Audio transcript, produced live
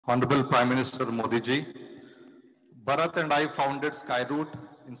Honorable Prime Minister Modi ji, Bharat and I founded Skyroot,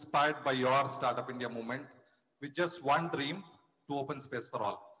 inspired by your Startup India movement, with just one dream: to open space for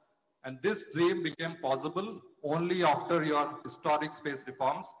all. And this dream became possible only after your historic space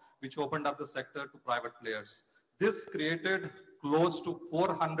reforms, which opened up the sector to private players. This created close to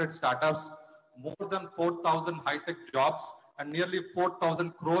 400 startups, more than 4,000 high-tech jobs, and nearly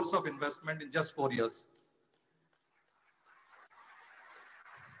 4,000 crores of investment in just 4 years.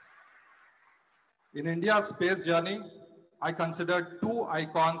 In India's space journey, I consider two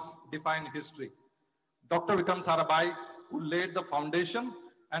icons define history: Dr. Vikram Sarabhai, who laid the foundation,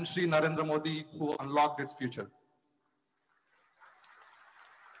 and Shri Narendra Modi, who unlocked its future.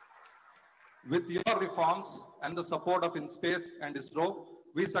 With your reforms and the support of InSpace and ISRO,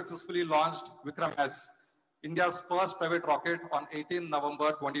 we successfully launched Vikram-S, India's first private rocket, on 18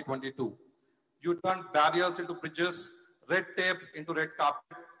 November 2022. You turned barriers into bridges, red tape into red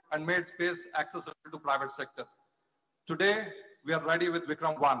carpet, and made space accessible to private sector. Today, we are ready with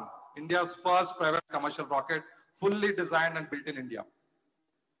Vikram-1, India's first private commercial rocket, fully designed and built in India.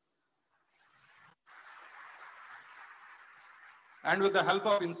 And with the help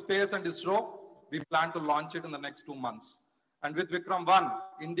of InSpace and ISRO, we plan to launch it in the next 2 months. And with Vikram-1,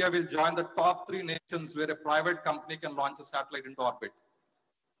 India will join the top 3 nations where a private company can launch a satellite into orbit.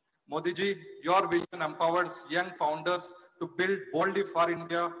 Modi ji, your vision empowers young founders to build boldly for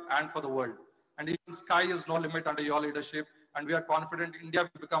India and for the world. And even sky is no limit under your leadership. And we are confident India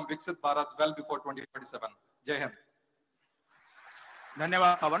will become Viksit Bharat well before 2047. Jai Hind.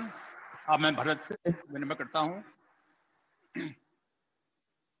 धन्यवाद पवन। अब मैं भारत से विनम्र करता हूं।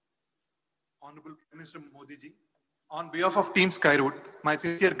 Honorable Prime Minister Modi ji, on behalf of Team Skyroot, my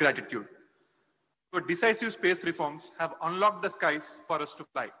sincere gratitude. Your decisive space reforms have unlocked the skies for us to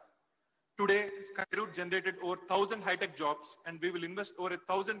fly. Today, Skyroot generated over 1,000 high-tech jobs, and we will invest over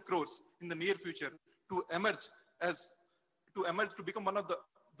 1,000 crores in the near future to emerge to become one of the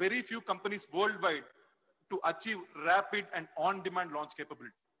very few companies worldwide to achieve rapid and on-demand launch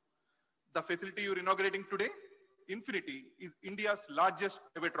capability. The facility you're inaugurating today, Infinity, is India's largest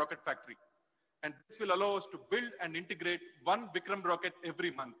private rocket factory. And this will allow us to build and integrate one Vikram rocket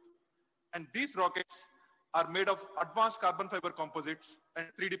every month. And these rockets are made of advanced carbon fiber composites and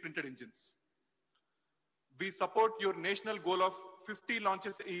 3D printed engines. We support your national goal of 50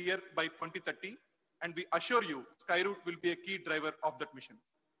 launches a year by 2030, and we assure you Skyroot will be a key driver of that mission.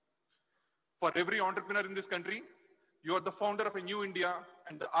 For every entrepreneur in this country, you are the founder of a new India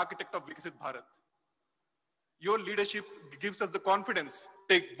and the architect of Viksit Bharat. Your leadership gives us the confidence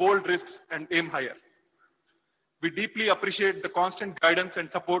to take bold risks and aim higher. We deeply appreciate the constant guidance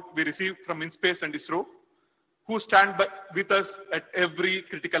and support we receive from InSpace and ISRO, who stand with us at every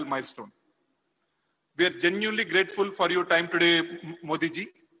critical milestone. We are genuinely grateful for your time today, Modi ji,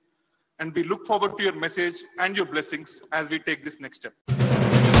 and we look forward to your message and your blessings as we take this next step.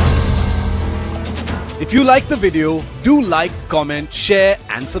 If you like the video, do like, comment, share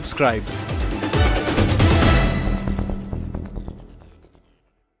and subscribe.